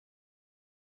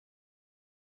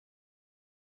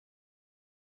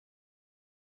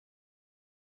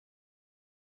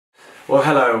Well,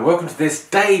 hello and welcome to this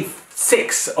day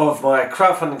 6 of my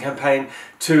crowdfunding campaign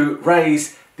to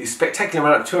raise the spectacular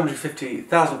amount of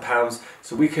 £250,000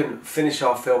 so we can finish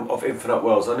our film of Infinite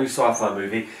Worlds, our new sci-fi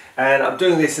movie. And I'm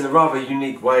doing this in a rather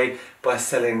unique way by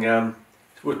selling,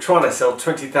 we're trying to sell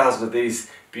 20,000 of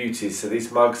these beauties. So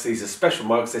these mugs, these are special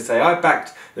mugs. They say I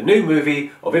backed the new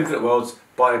movie of Infinite Worlds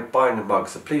by buying a mug,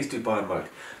 so please do buy a mug.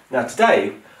 Now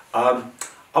today, I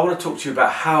want to talk to you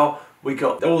about how we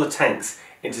got all the tanks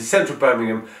into central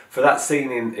Birmingham for that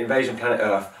scene in Invasion Planet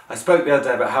Earth. I spoke the other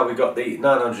day about how we got the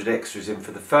 900 extras in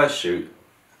for the first shoot.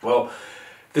 Well,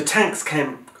 the tanks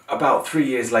came about 3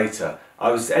 years later.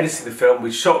 I was editing the film,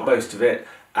 we shot most of it,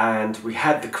 and we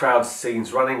had the crowd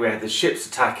scenes running, we had the ships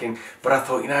attacking, but I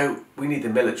thought, you know, we need the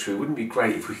military. Wouldn't it be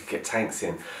great if we could get tanks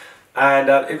in? And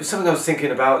it was something I was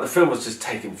thinking about. The film was just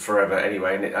taking forever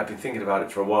anyway, and I've been thinking about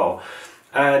it for a while.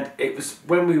 And it was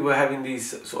when we were having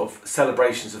these sort of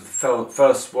celebrations of the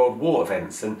First World War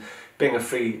events, and being a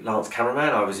freelance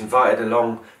cameraman, I was invited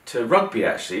along to Rugby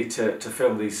actually to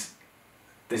film this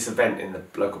event in the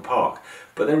local park.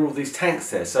 But there were all these tanks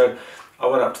there, so I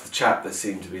went up to the chap that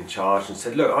seemed to be in charge and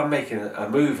said, look, I'm making a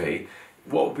movie,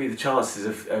 what would be the chances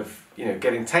of you know,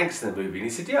 getting tanks in the movie? And he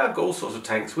said, yeah, I've got all sorts of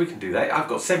tanks, we can do that. I've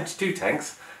got 72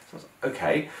 tanks. So I was like,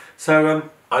 okay. So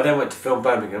I then went to Film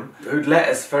Birmingham, who'd let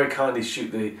us very kindly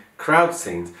shoot the crowd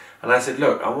scenes. And I said,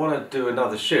 look, I want to do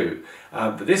another shoot,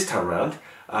 but this time around,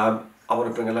 I want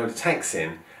to bring a load of tanks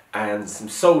in and some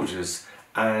soldiers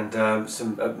and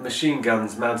some machine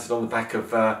guns mounted on the back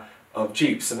of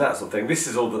jeeps and that sort of thing. This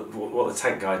is all what the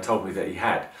tank guy told me that he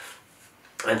had.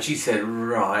 And she said,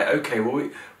 right, okay, well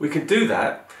we can do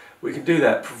that. We can do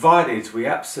that provided we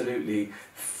absolutely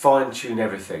fine-tune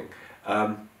everything.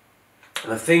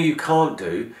 The thing you can't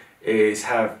do is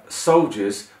have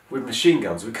soldiers with machine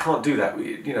guns. We can't do that.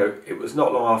 You know, it was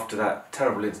not long after that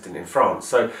terrible incident in France.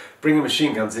 So bringing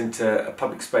machine guns into a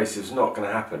public space was not going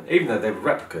to happen, even though they were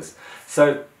replicas.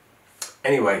 So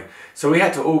anyway, so we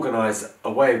had to organise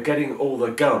a way of getting all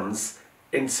the guns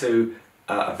into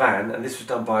a van, and this was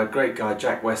done by a great guy,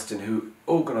 Jack Weston, who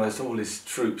organised all his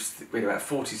troops. We had about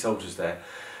 40 soldiers there.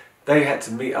 They had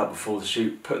to meet up before the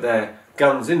shoot, put their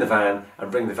guns in the van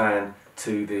and bring the van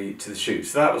to the shoot.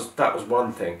 So that was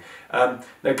one thing. Now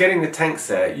getting the tanks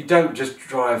there, you don't just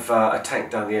drive a tank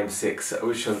down the M6,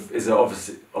 which is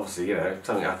obviously you know,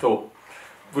 something I thought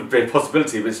would be a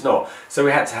possibility, but it's not. So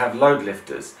we had to have load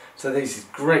lifters. So these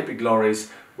great big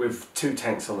lorries with 2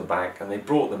 tanks on the back, and they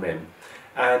brought them in.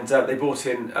 And they brought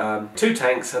in 2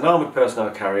 tanks, an armoured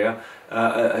personnel carrier,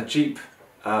 a jeep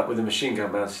with a machine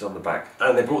gun mounted on the back,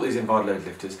 and they brought these in by load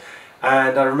lifters.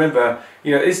 And I remember, you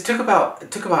know, it took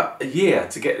about a year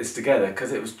to get this together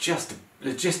because it was just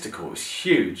logistical. It was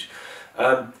huge,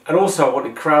 and also I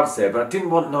wanted crowds there, but I didn't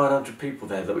want 900 people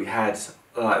there that we had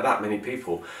like that many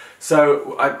people.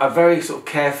 So I very sort of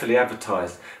carefully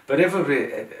advertised. But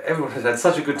everyone had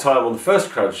such a good time on the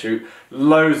first crowd shoot.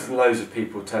 Loads and loads of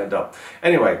people turned up.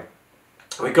 Anyway,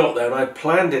 we got there and I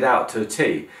planned it out to a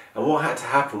T. And what had to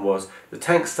happen was the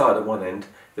tanks started at one end.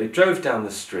 They drove down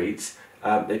the streets.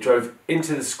 They drove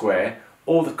into the square,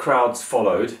 all the crowds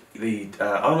followed, the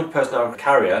armoured personnel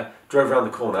carrier drove around the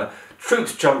corner,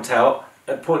 troops jumped out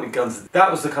and pointed guns.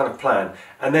 That was the kind of plan.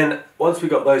 And then once we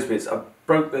got those bits, I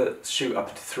broke the shoot up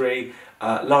into 3.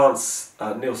 Lance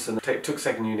Nielsen took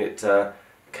second unit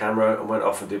camera and went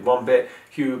off and did one bit.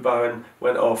 Hugh Bowen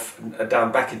went off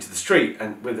down back into the street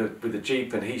and with a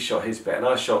jeep, and he shot his bit, and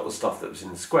I shot the stuff that was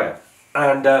in the square.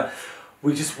 And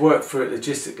we just worked through it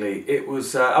logistically. It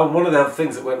was one of the other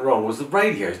things that went wrong was the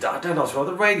radios. I don't know what's wrong.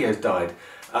 The radios died.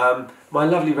 My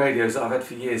lovely radios that I've had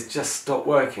for years just stopped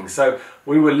working. So I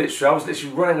was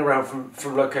literally running around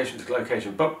from location to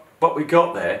location. But we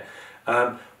got there.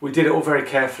 We did it all very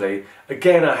carefully.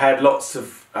 Again, I had lots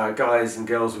of guys and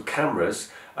girls with cameras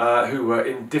who were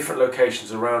in different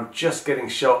locations around, just getting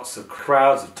shots of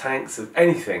crowds, of tanks, of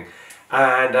anything,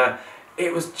 and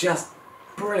it was just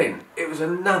brilliant. It was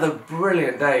another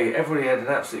brilliant day. Everybody had an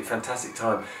absolutely fantastic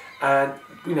time, and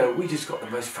you know, we just got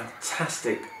the most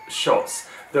fantastic shots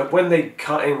that when they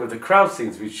cut in with the crowd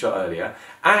scenes we shot earlier,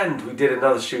 and we did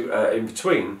another shoot in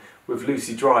between with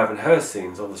Lucy Drive and her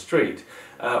scenes on the street,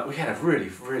 we had a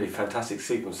really fantastic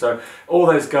sequence. So all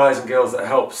those guys and girls that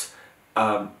helped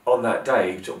on that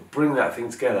day to bring that thing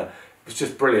together was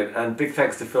just brilliant, and big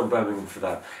thanks to Film Birmingham for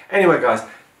that. Anyway guys,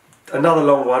 another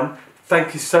long one.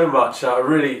 Thank you so much. I'm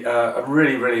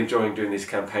really enjoying doing this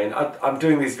campaign. I'm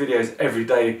doing these videos every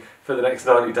day for the next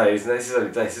 90 days, and this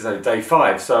is only day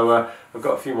 5, so I've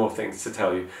got a few more things to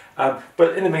tell you.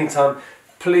 But in the meantime,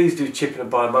 please do chip in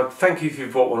and buy a mug. Thank you if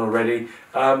you've bought one already.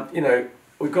 You know,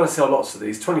 we've got to sell lots of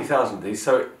these, 20,000 of these,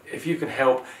 so if you can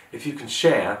help, if you can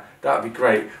share, that would be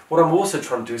great. What I'm also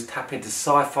trying to do is tap into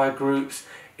sci-fi groups,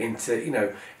 into, you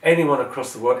know, anyone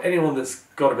across the world, anyone that's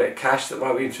got a bit of cash that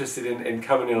might be interested in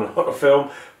coming in on a film,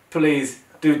 please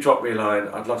do drop me a line.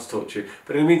 I'd love to talk to you.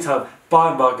 But in the meantime,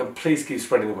 buy a mug and please keep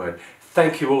spreading the word.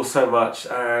 Thank you all so much,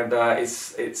 and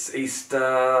it's Easter,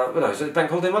 well, no, it's Bank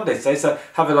Holiday Monday today, so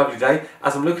have a lovely day.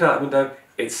 As I'm looking out the window,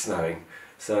 it's snowing,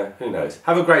 so who knows.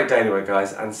 Have a great day anyway,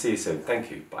 guys, and see you soon.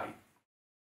 Thank you. Bye.